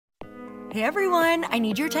Hey everyone, I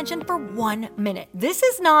need your attention for 1 minute. This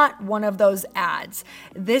is not one of those ads.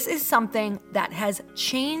 This is something that has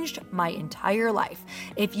changed my entire life.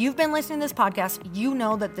 If you've been listening to this podcast, you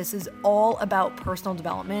know that this is all about personal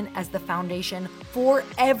development as the foundation for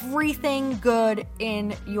everything good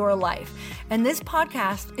in your life. And this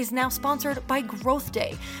podcast is now sponsored by Growth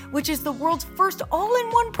Day, which is the world's first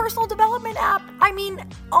all-in-one personal development app. I mean,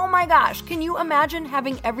 oh my gosh, can you imagine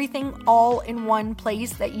having everything all in one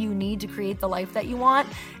place that you need to create the life that you want?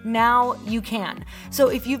 Now you can. So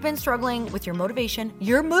if you've been struggling with your motivation,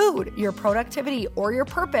 your mood, your productivity, or your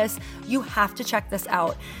purpose, you have to check this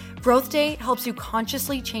out. Growth Day helps you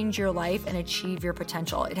consciously change your life and achieve your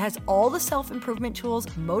potential. It has all the self-improvement tools,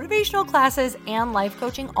 motivational classes, and life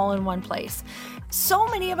coaching all in one place. So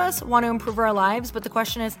many of us want to improve our lives, but the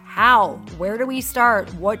question is how? Where do we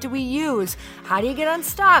start? What do we use? How do you get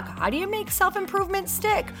unstuck? How do you make self-improvement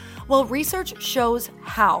stick? Well, research shows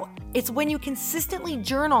how. It's when you consistently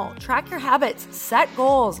journal, track your habits, set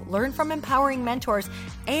goals, learn from empowering mentors,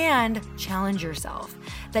 and challenge yourself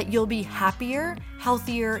that you'll be happier,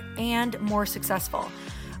 healthier, and more successful.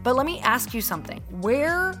 But let me ask you something.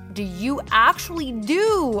 Where do you actually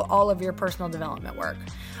do all of your personal development work?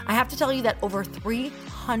 I have to tell you that over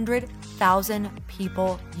 300,000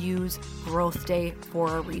 people use Growth Day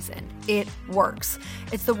for a reason. It works.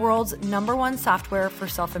 It's the world's #1 software for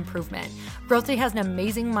self-improvement. Growth Day has an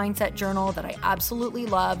amazing mindset journal that I absolutely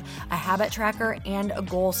love, a habit tracker, and a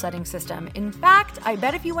goal-setting system. In fact, I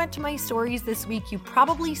bet if you went to my stories this week, you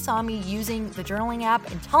probably saw me using the journaling app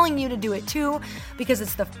and telling you to do it too, because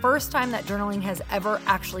it's the first time that journaling has ever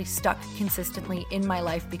actually stuck consistently in my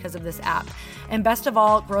life because of this app. And best of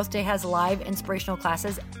all, Growth Day has live inspirational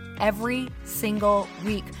classes every single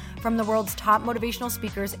week from the world's top motivational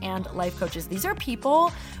speakers and life coaches. These are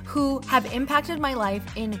people who have impacted my life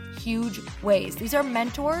in huge ways. These are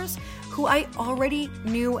mentors who I already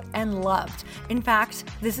knew and loved. In fact,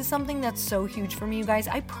 this is something that's so huge for me, you guys.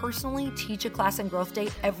 I personally teach a class in Growth Day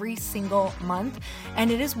every single month,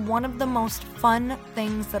 and it is one of the most fun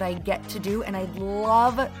things that I get to do, and I'd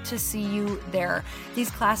love to see you there.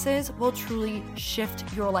 These classes will truly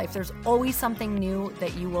shift your life. There's always something new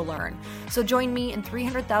that you will learn. So join me and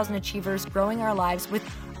 300,000 achievers growing our lives with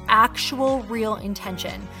actual real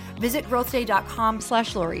intention. Visit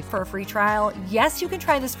growthday.com/Lori for a free trial. Yes, you can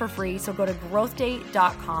try this for free. So go to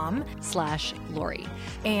growthday.com/Lori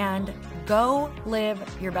and go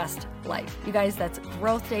live your best life. You guys, that's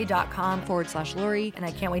growthday.com/Lori. And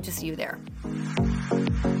I can't wait to see you there.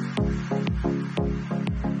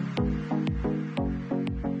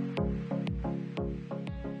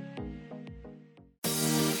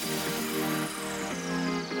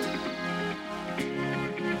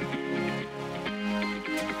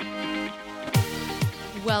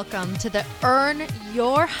 Welcome to the Earn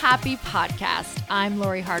Your Happy podcast. I'm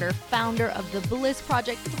Lori Harder, founder of The Bliss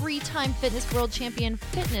Project, 3-time fitness world champion,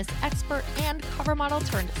 fitness expert, and cover model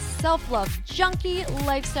turned self-love junkie,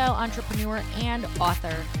 lifestyle entrepreneur, and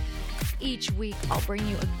author. Each week, I'll bring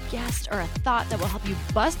you a guest or a thought that will help you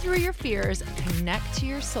bust through your fears, connect to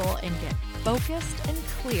your soul, and get focused and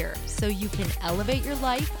clear so you can elevate your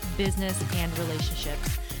life, business, and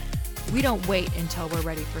relationships. We don't wait until we're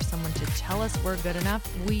ready for someone to tell us we're good enough.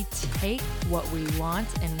 We take what we want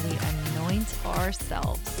and we anoint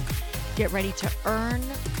ourselves. Get ready to earn,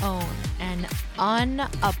 own, and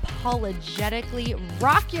unapologetically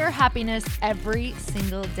rock your happiness every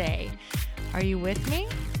single day. Are you with me?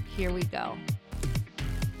 Here we go.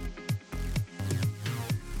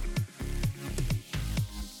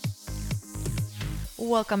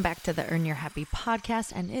 Welcome back to the Earn Your Happy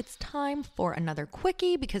podcast, and it's time for another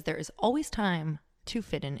quickie because there is always time to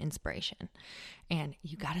fit in inspiration. And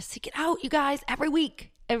you got to seek it out, you guys, every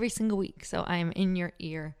week, every single week. So I'm in your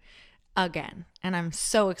ear again, and I'm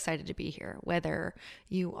so excited to be here. Whether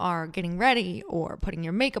you are getting ready or putting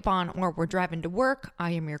your makeup on or we're driving to work, I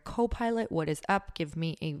am your co-pilot. What is up? Give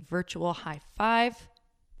me a virtual high five.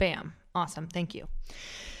 Bam. Awesome. Thank you.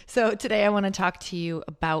 So today I want to talk to you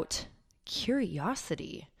about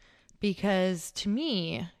curiosity, because to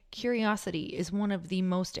me, curiosity is one of the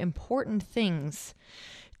most important things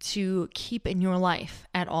to keep in your life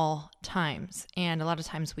at all times. And a lot of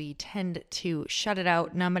times we tend to shut it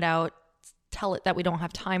out, numb it out, tell it that we don't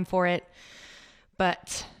have time for it.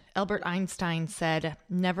 But Albert Einstein said,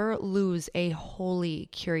 never lose a holy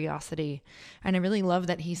curiosity. And I really love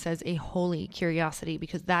that he says a holy curiosity,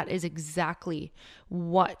 because that is exactly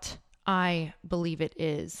what I believe it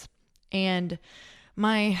is. And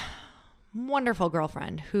my wonderful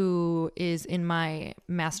girlfriend who is in my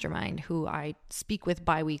mastermind, who I speak with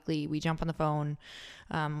bi-weekly. We jump on the phone.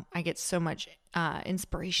 I get so much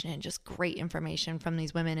inspiration and just great information from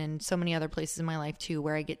these women and so many other places in my life too,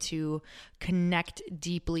 where I get to connect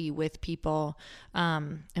deeply with people.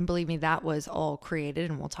 And believe me, that was all created,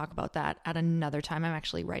 and we'll talk about that at another time. I'm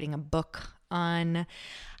actually writing a book on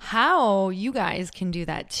how you guys can do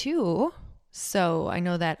that too. So I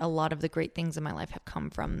know that a lot of the great things in my life have come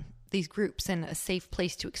from these groups and a safe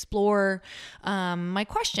place to explore my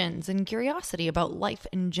questions and curiosity about life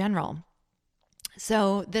in general.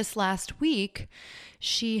 So this last week,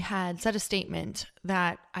 she had said a statement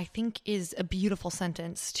that I think is a beautiful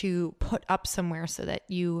sentence to put up somewhere so that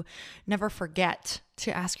you never forget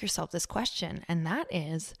to ask yourself this question. And that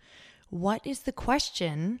is, what is the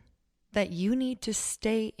question that you need to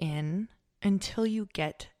stay in until you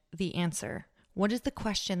get the answer? What is the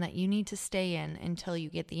question that you need to stay in until you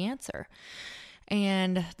get the answer?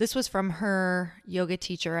 And this was from her yoga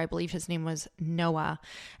teacher. I believe his name was Noah.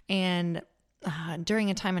 And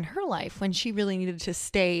during a time in her life when she really needed to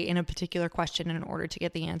stay in a particular question in order to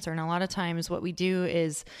get the answer. And a lot of times what we do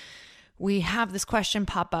is we have this question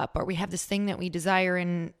pop up, or we have this thing that we desire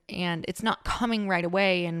and it's not coming right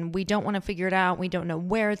away, and we don't want to figure it out. We don't know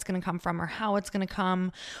where it's going to come from or how it's going to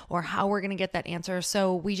come or how we're going to get that answer.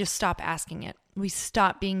 So we just stop asking it. We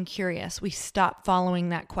stop being curious. We stop following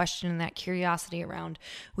that question and that curiosity around.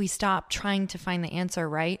 We stop trying to find the answer,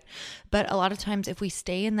 right? But a lot of times if we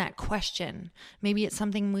stay in that question, maybe it's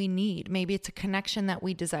something we need. Maybe it's a connection that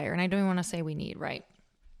we desire. And I don't even want to say we need, right?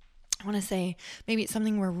 I want to say maybe it's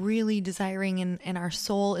something we're really desiring and our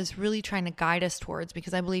soul is really trying to guide us towards,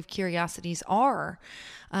 because I believe curiosities are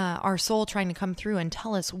our soul trying to come through and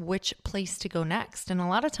tell us which place to go next. And a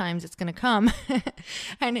lot of times it's going to come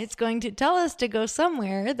and it's going to tell us to go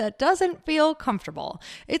somewhere that doesn't feel comfortable.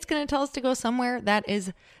 It's going to tell us to go somewhere that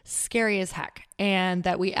is scary as heck and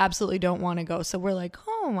that we absolutely don't want to go. So we're like,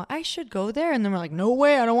 oh, I should go there. And then we're like, no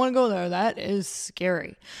way, I don't want to go there. That is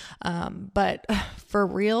scary. But for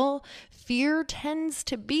real, fear tends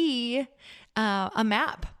to be a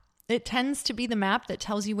map. It tends to be the map that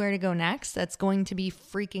tells you where to go next. That's going to be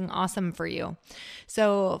freaking awesome for you.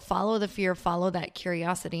 So follow the fear, follow that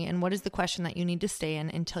curiosity. And what is the question that you need to stay in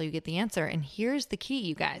until you get the answer? And here's the key,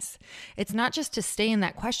 you guys. It's not just to stay in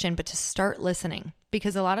that question, but to start listening.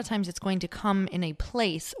 Because a lot of times it's going to come in a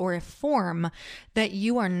place or a form that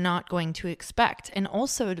you are not going to expect. And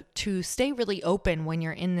also to stay really open when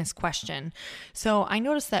you're in this question. So I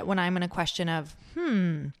noticed that when I'm in a question of,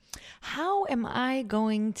 how am I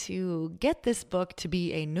going to get this book to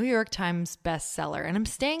be a New York Times bestseller? And I'm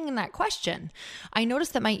staying in that question. I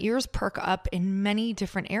noticed that my ears perk up in many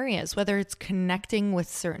different areas, whether it's connecting with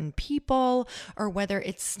certain people or whether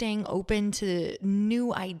it's staying open to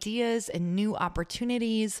new ideas and new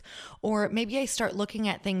opportunities, or maybe I start looking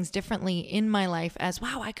at things differently in my life as,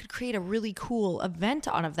 wow, I could create a really cool event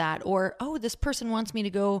out of that. Or, oh, this person wants me to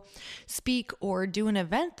go speak or do an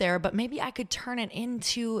event there, but maybe I could turn it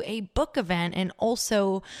into a book event and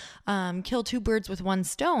also kill two birds with one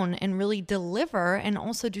stone and really deliver and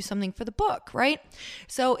also do something for the book, right?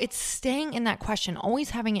 So it's staying in that question,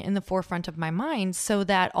 always having it in the forefront of my mind so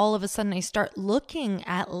that all of a sudden I start looking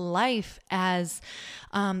at life as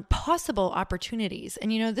possible opportunities.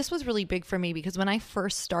 And, this was really big for me because when I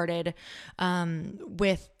first started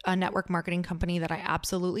with a network marketing company that I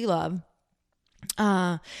absolutely love,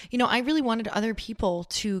 I really wanted other people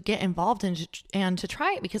to get involved and to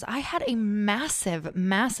try it because I had a massive,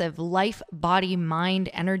 massive life, body, mind,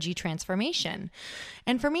 energy transformation.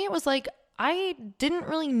 And for me, it was like, I didn't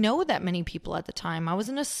really know that many people at the time. I was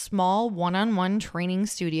in a small one-on-one training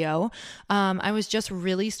studio. I was just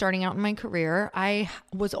really starting out in my career. I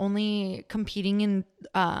was only competing in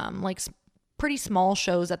pretty small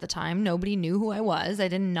shows at the time. Nobody knew who I was. I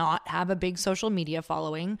did not have a big social media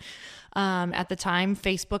following. At the time,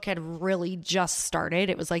 Facebook had really just started.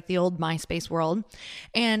 It was like the old MySpace world.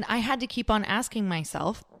 And I had to keep on asking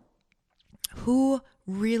myself, who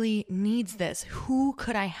really needs this? Who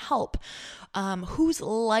could I help? Whose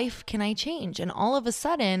life can I change? And all of a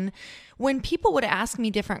sudden, when people would ask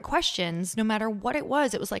me different questions, no matter what it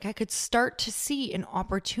was like I could start to see an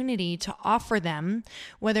opportunity to offer them,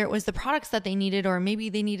 whether it was the products that they needed or maybe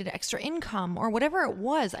they needed extra income or whatever it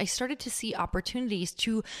was. I started to see opportunities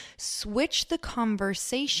to switch the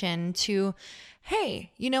conversation to,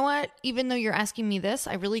 hey, you know what? Even though you're asking me this,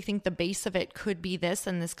 I really think the base of it could be this,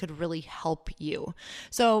 and this could really help you.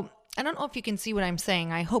 So I don't know if you can see what I'm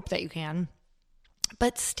saying. I hope that you can.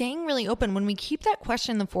 But staying really open, when we keep that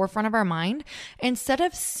question in the forefront of our mind, instead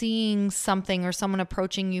of seeing something or someone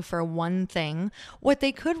approaching you for one thing, what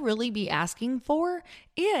they could really be asking for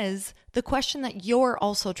is the question that you're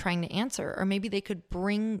also trying to answer, or maybe they could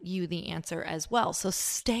bring you the answer as well. So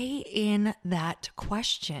stay in that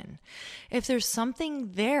question. If there's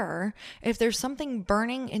something there, if there's something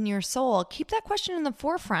burning in your soul, keep that question in the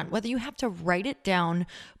forefront, whether you have to write it down,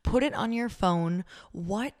 put it on your phone.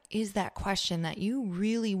 What is that question that you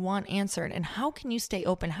really want answered? And how can you stay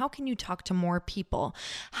open? How can you talk to more people?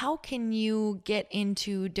 How can you get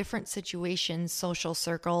into different situations, social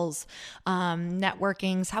circles,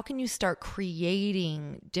 networkings? How can you start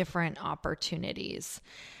creating different opportunities?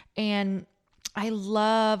 And I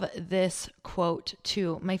love this quote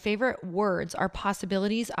too. My favorite words are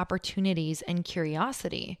possibilities, opportunities, and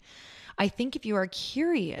curiosity. I think if you are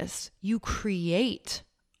curious, you create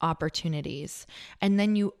opportunities, and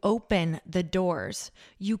then you open the doors,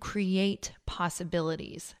 you create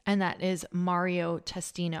possibilities. And that is Mario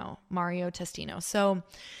Testino. So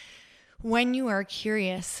when you are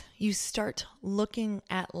curious, you start looking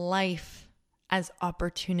at life as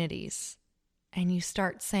opportunities, and you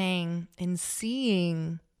start saying and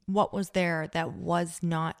seeing what was there that was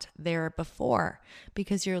not there before,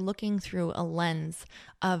 because you're looking through a lens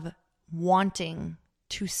of wanting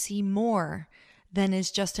to see more than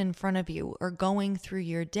is just in front of you, or going through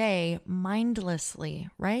your day mindlessly,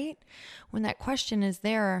 right? When that question is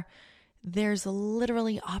there, there's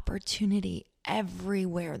literally opportunity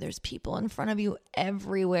everywhere. There's people in front of you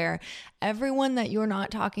everywhere. Everyone that you're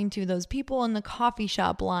not talking to, those people in the coffee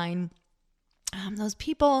shop line, those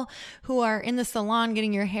people who are in the salon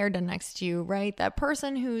getting your hair done next to you, right? That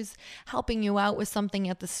person who's helping you out with something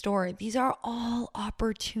at the store. These are all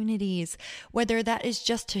opportunities, whether that is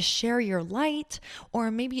just to share your light,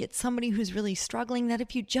 or maybe it's somebody who's really struggling, that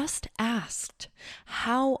if you just asked,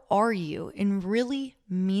 how are you, and really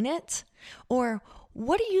mean it, or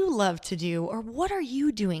what do you love to do, or what are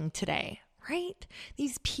you doing today? Right?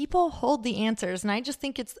 These people hold the answers. And I just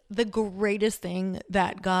think it's the greatest thing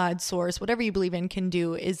that God, source, whatever you believe in, can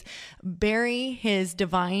do, is bury his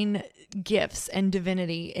divine gifts and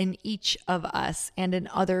divinity in each of us and in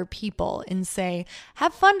other people, and say,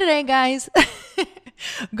 have fun today, guys.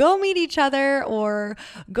 Go meet each other, or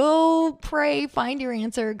go pray, find your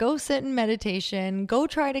answer, go sit in meditation, go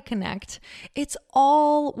try to connect. It's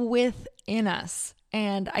all within us.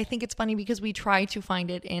 And I think it's funny because we try to find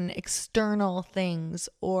it in external things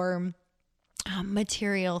or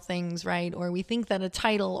material things, right? Or we think that a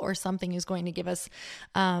title or something is going to give us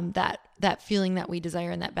that feeling that we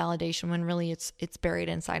desire and that validation, when really it's buried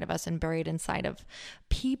inside of us and buried inside of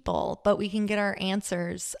people. But we can get our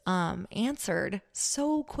answers answered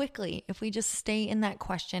so quickly if we just stay in that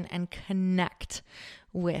question and connect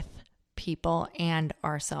with people and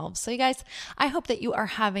ourselves. So you guys, I hope that you are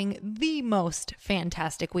having the most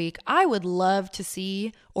fantastic week. I would love to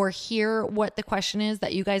see or hear what the question is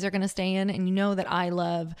that you guys are going to stay in. And you know that I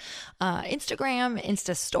love Instagram,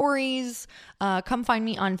 Insta stories. Come find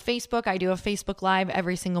me on Facebook. I do a Facebook Live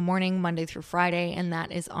every single morning, Monday through Friday. And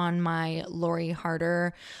that is on my Lori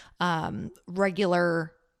Harder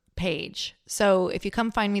regular page. So if you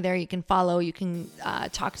come find me there, you can follow, you can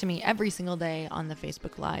talk to me every single day on the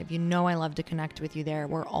Facebook Live. You know I love to connect with you there.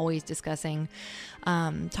 We're always discussing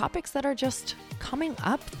topics that are just coming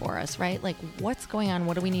up for us, right? Like what's going on?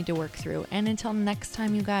 What do we need to work through? And until next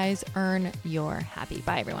time, you guys, earn your happy.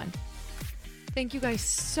 Bye, everyone. Thank you guys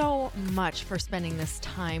so much for spending this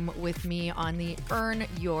time with me on the Earn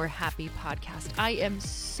Your Happy podcast. I am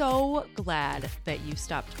so glad that you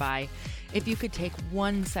stopped by. If you could take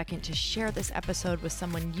 1 second to share this episode with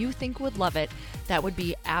someone you think would love it, that would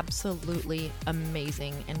be absolutely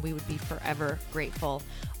amazing, and we would be forever grateful.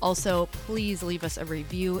 Also, please leave us a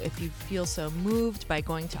review if you feel so moved by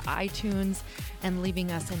going to iTunes and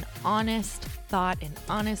leaving us an honest thought, an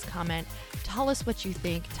honest comment. Tell us what you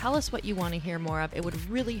think. Tell us what you want to hear more of. It would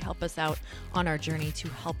really help us out on our journey to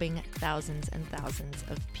helping thousands and thousands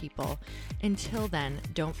of people. Until then,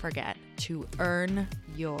 don't forget to earn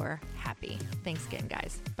your happy. Thanks again,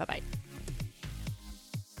 guys. Bye-bye.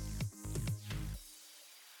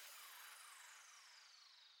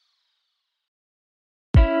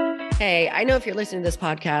 Hey, I know if you're listening to this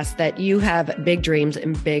podcast that you have big dreams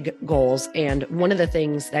and big goals. And one of the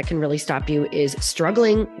things that can really stop you is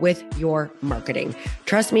struggling with your marketing.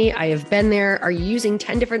 Trust me, I have been there. Are you using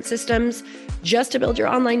 10 different systems just to build your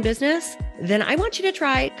online business? Then I want you to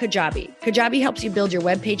try Kajabi. Kajabi helps you build your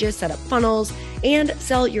web pages, set up funnels, and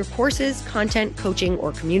sell your courses, content, coaching,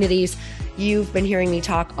 or communities. You've been hearing me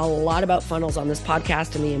talk a lot about funnels on this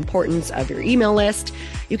podcast and the importance of your email list.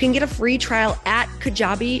 You can get a free trial at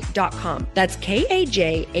kajabi.com. That's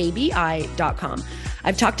Kajabi.com.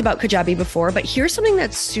 I've talked about Kajabi before, but here's something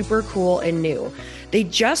that's super cool and new. They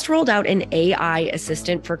just rolled out an AI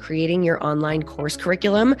assistant for creating your online course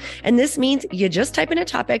curriculum. And this means you just type in a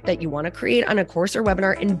topic that you want to create on a course or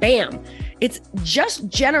webinar and bam, it just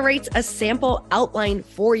generates a sample outline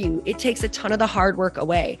for you. It takes a ton of the hard work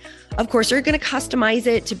away. Of course, you're going to customize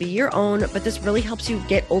it to be your own, but this really helps you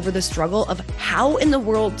get over the struggle of how in the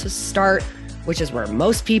world to start, which is where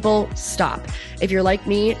most people stop. If you're like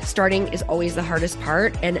me, starting is always the hardest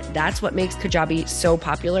part, and that's what makes Kajabi so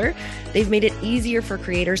popular. They've made it easier for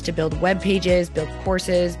creators to build web pages, build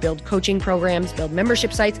courses, build coaching programs, build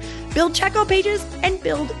membership sites, build checkout pages, and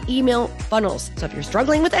build email funnels. So if you're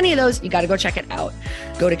struggling with any of those, you got to go check it out.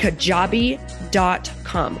 Go to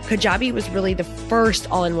Kajabi.com. Kajabi was really the first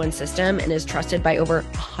all-in-one system and is trusted by over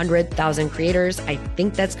 100,000 creators. I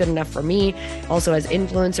think that's good enough for me. Also, as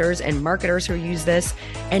influencers and marketers who use this.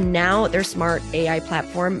 And now their smart AI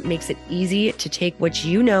platform makes it easy to take what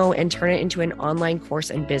you know and turn it into an online course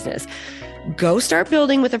and business. Go start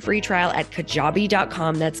building with a free trial at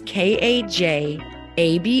Kajabi.com. That's Kajabi.com.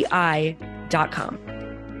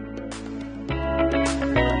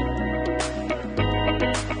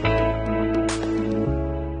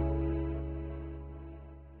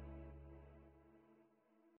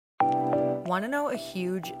 Want to know a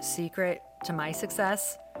huge secret to my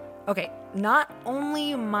success? Okay, not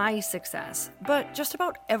only my success, but just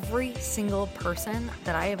about every single person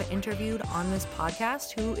that I have interviewed on this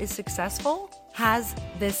podcast who is successful has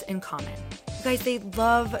this in common. You guys, they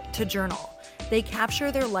love to journal. They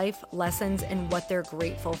capture their life lessons and what they're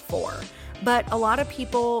grateful for. But a lot of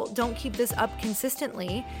people don't keep this up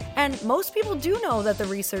consistently. And most people do know that the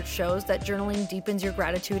research shows that journaling deepens your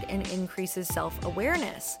gratitude and increases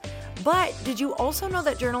self-awareness. But did you also know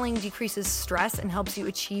that journaling decreases stress and helps you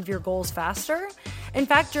achieve your goals faster? In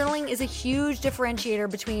fact, journaling is a huge differentiator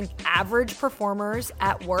between average performers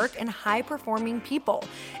at work and high-performing people.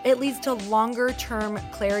 It leads to longer-term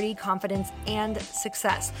clarity, confidence, and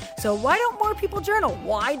success. So why don't more people journal?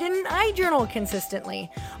 Why didn't I journal consistently?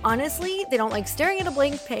 Honestly, they don't like staring at a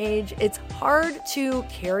blank page. It's hard to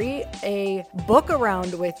carry a book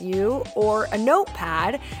around with you or a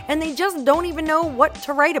notepad, and they just don't even know what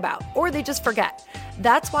to write about, or they just forget.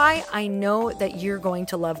 That's why I know that you're going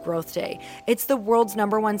to love Growth Day. It's the world's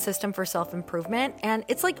 #1 system for self-improvement, and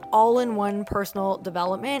it's like all-in-one personal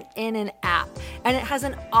development in an app. And it has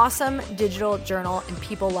an awesome digital journal, and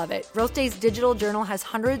people love it. Growth Day's digital journal has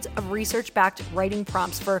hundreds of research-backed writing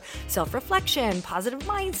prompts for self-reflection, positive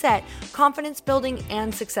mindset, confidence building,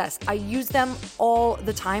 and success. I use them all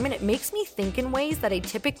the time, and it makes me think in ways that I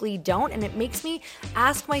typically don't, and it makes me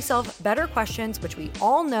ask myself better questions, which we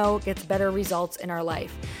all know gets better results in our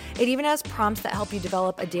life. It even has prompts that help you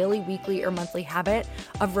develop a daily, weekly, or monthly habit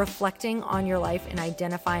of reflecting on your life and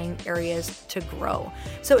identifying areas to grow.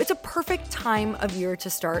 So it's a perfect time of year to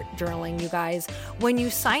start journaling, you guys. When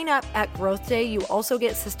you sign up at Growth Day, you also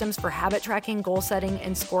get systems for habit tracking, goal setting,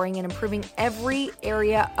 and scoring, and improving every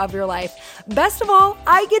area of your life. Best of all,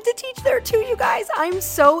 I get to teach there too, you guys. I'm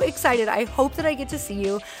so excited. I hope that I get to see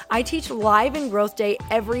you. I teach live in Growth Day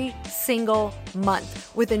every single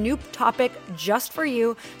month with a new topic just for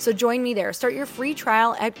you. So join me there. Start your free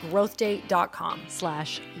trial at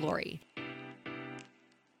growthday.com/Lori.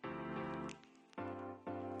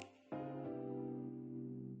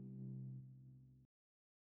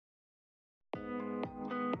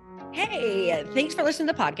 Hey, thanks for listening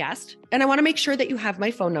to the podcast. And I want to make sure that you have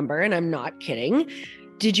my phone number, and I'm not kidding.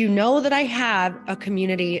 Did you know that I have a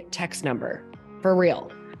community text number? For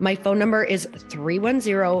real. My phone number is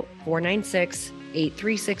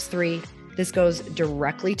 310-496-8363. This goes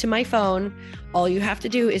directly to my phone. All you have to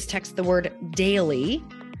do is text the word daily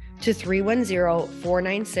to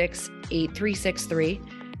 310-496-8363.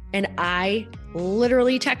 And I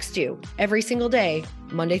literally text you every single day,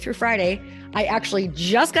 Monday through Friday. I actually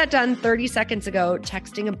just got done 30 seconds ago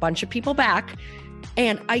texting a bunch of people back,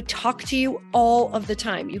 and I talk to you all of the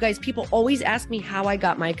time. You guys, people always ask me how I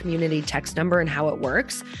got my community text number and how it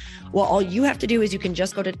works. Well, all you have to do is you can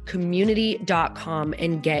just go to community.com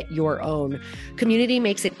and get your own. Community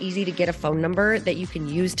makes it easy to get a phone number that you can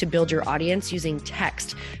use to build your audience using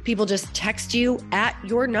text. People just text you at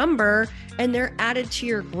your number and they're added to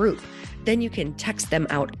your group. Then you can text them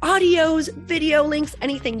out audios, video links,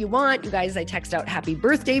 anything you want. You guys, I text out happy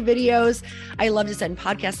birthday videos. I love to send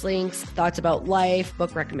podcast links, thoughts about life,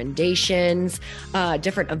 book recommendations,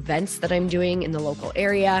 different events that I'm doing in the local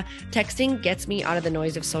area. Texting gets me out of the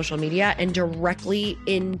noise of social media and directly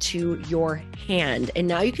into your hand. And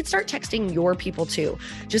now you can start texting your people too.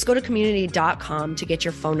 Just go to community.com to get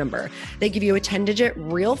your phone number. They give you a 10-digit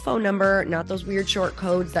real phone number, not those weird short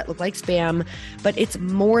codes that look like spam, but it's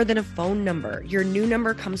more than a phone number. Your new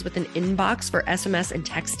number comes with an inbox for SMS and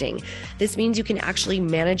texting. This means you can actually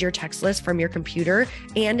manage your text list from your computer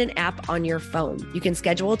and an app on your phone. You can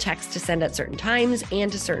schedule text to send at certain times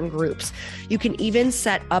and to certain groups. You can even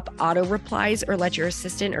set up auto replies or let your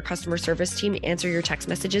assistant or customer service team answer your text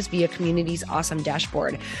messages via Community's awesome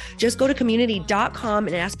dashboard. Just go to community.com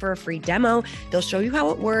and ask for a free demo. They'll show you how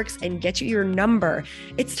it works and get you your number.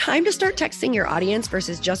 It's time to start texting your audience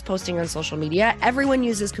versus just posting on social media. Everyone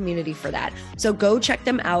uses Community for that. So go check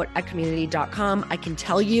them out at community.com. I can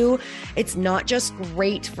tell you it's not just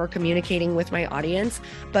great for communicating with my audience,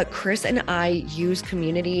 but Chris and I use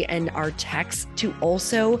Community and our texts to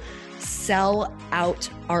also sell out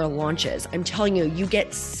our launches. I'm telling you, you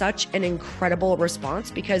get such an incredible response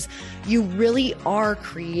because you really are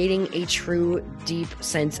creating a true, deep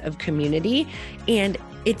sense of community, and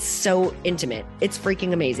it's so intimate. It's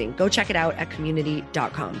freaking amazing. Go check it out at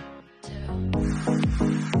community.com.